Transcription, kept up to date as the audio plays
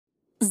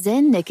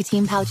Zyn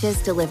nicotine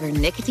pouches deliver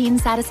nicotine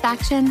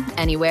satisfaction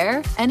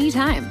anywhere,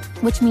 anytime,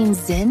 which means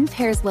Zyn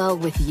pairs well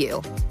with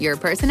you, your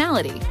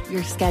personality,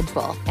 your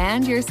schedule,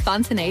 and your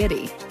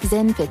spontaneity.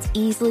 Zyn fits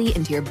easily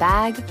into your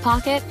bag,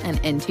 pocket, and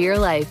into your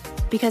life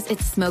because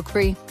it's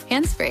smoke-free,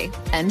 hands-free,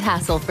 and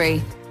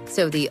hassle-free.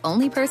 So the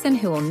only person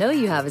who will know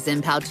you have a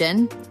Zyn pouch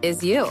in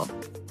is you.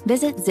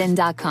 Visit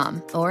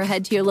Zyn.com or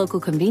head to your local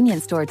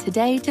convenience store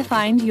today to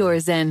find your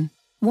Zyn.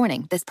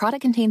 Warning, this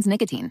product contains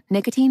nicotine.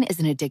 Nicotine is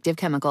an addictive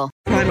chemical.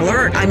 Crime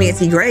Alert, I'm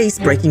Nancy Grace.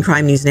 Breaking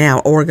crime news now.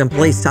 Oregon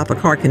police stop a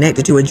car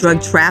connected to a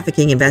drug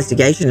trafficking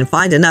investigation and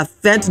find enough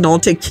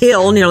fentanyl to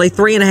kill nearly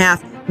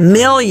 3.5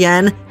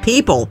 million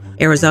people.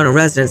 Arizona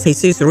residents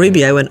Jesus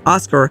Rubio and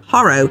Oscar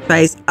Haro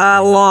face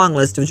a long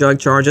list of drug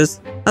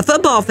charges. A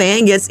football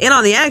fan gets in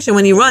on the action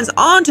when he runs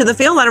onto the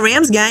field at a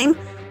Rams game.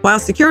 While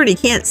security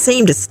can't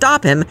seem to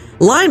stop him,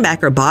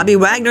 linebacker Bobby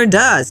Wagner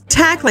does,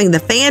 tackling the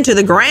fan to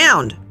the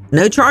ground.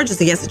 No charges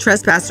against the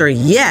trespasser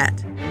yet.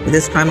 With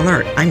this Crime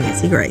Alert, I'm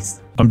Nancy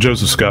Grace. I'm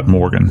Joseph Scott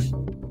Morgan.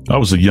 I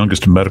was the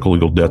youngest medical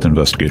legal death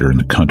investigator in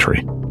the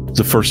country. It's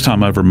the first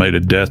time I ever made a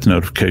death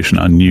notification.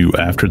 I knew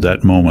after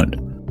that moment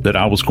that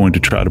I was going to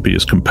try to be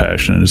as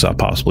compassionate as I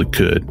possibly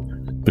could.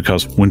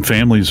 Because when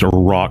families are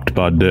rocked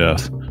by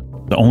death,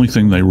 the only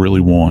thing they really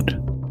want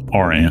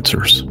are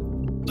answers.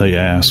 They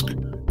ask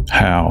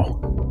how,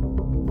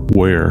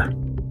 where.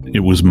 It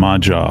was my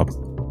job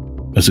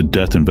as a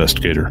death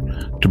investigator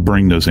to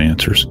bring those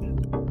answers.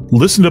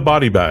 Listen to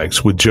Body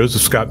Bags with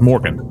Joseph Scott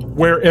Morgan,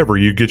 wherever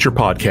you get your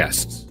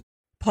podcasts.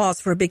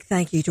 Pause for a big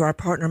thank you to our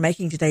partner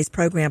making today's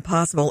program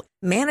possible.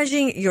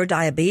 Managing your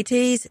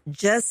diabetes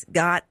just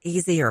got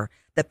easier.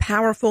 The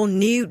powerful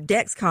new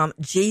Dexcom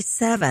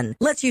G7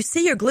 lets you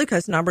see your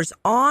glucose numbers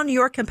on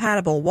your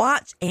compatible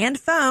watch and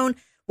phone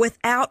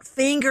without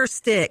finger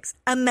sticks.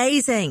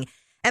 Amazing.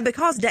 And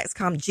because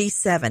Dexcom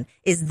G7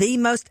 is the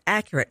most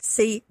accurate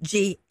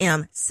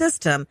CGM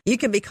system, you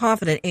can be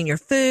confident in your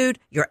food,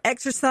 your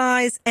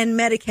exercise, and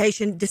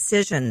medication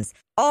decisions.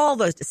 All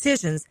those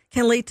decisions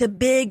can lead to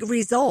big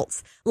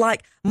results,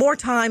 like more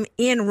time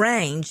in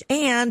range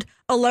and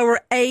a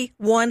lower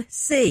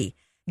A1C.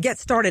 Get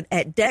started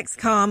at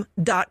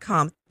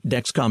Dexcom.com.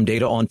 Dexcom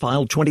data on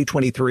file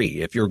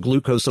 2023. If your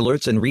glucose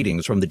alerts and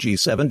readings from the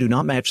G7 do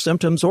not match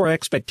symptoms or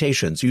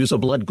expectations, use a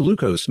blood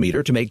glucose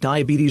meter to make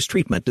diabetes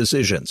treatment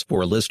decisions.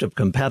 For a list of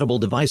compatible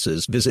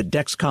devices, visit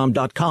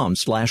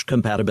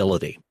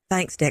Dexcom.com/compatibility.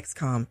 Thanks,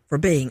 Dexcom, for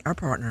being our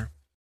partner.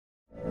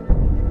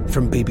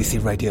 From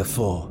BBC Radio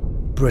 4,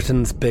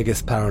 Britain's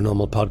biggest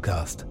paranormal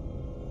podcast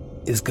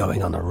is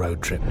going on a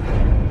road trip.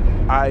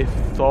 I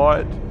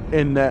thought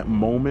in that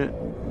moment,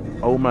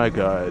 oh my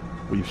God,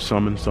 we've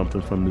summoned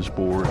something from this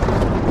board.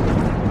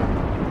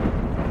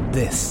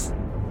 This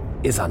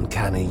is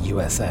Uncanny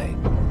USA.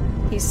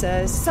 He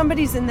says,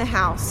 somebody's in the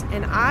house,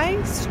 and I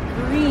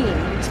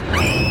screamed.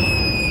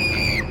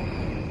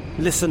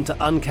 Listen to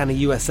Uncanny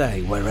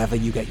USA wherever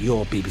you get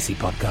your BBC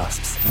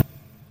podcasts,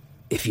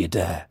 if you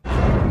dare.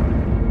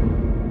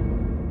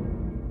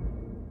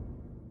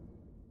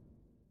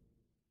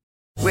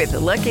 With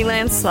the Lucky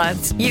Land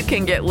Slots, you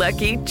can get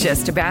lucky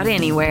just about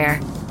anywhere.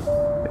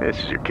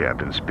 This is your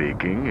captain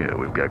speaking.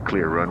 We've got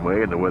clear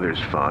runway and the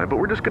weather's fine, but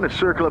we're just going to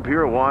circle up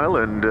here a while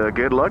and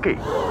get lucky.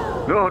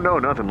 No,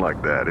 nothing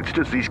like that. It's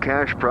just these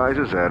cash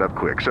prizes add up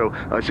quick. So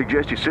I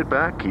suggest you sit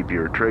back, keep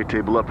your tray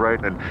table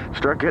upright, and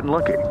start getting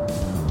lucky.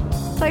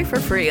 Play for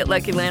free at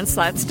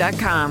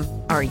LuckyLandSlots.com.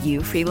 Are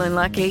you feeling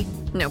lucky?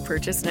 No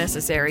purchase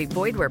necessary.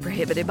 Void where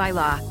prohibited by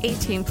law.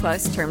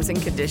 18+ terms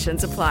and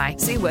conditions apply.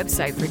 See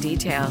website for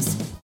details.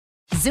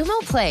 Xumo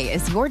Play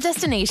is your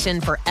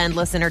destination for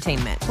endless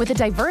entertainment. With a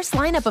diverse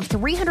lineup of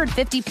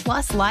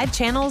 350+ live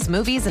channels,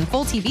 movies, and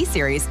full TV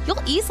series,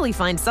 you'll easily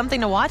find something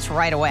to watch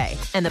right away.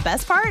 And the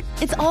best part?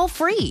 It's all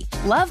free.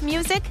 Love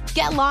music?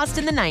 Get lost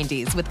in the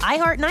 90s with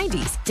iHeart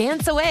 90s,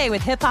 dance away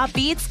with hip-hop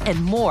beats,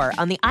 and more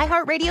on the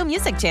iHeartRadio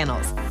music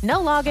channels. No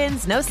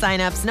logins, no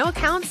signups, no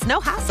accounts, no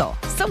hassle.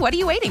 So what are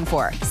you waiting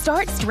for?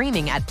 Start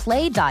streaming at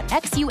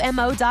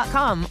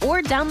play.xumo.com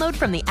or download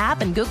from the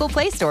app and Google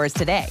Play stores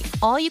today.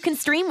 All you can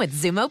stream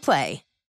with Xumo Play.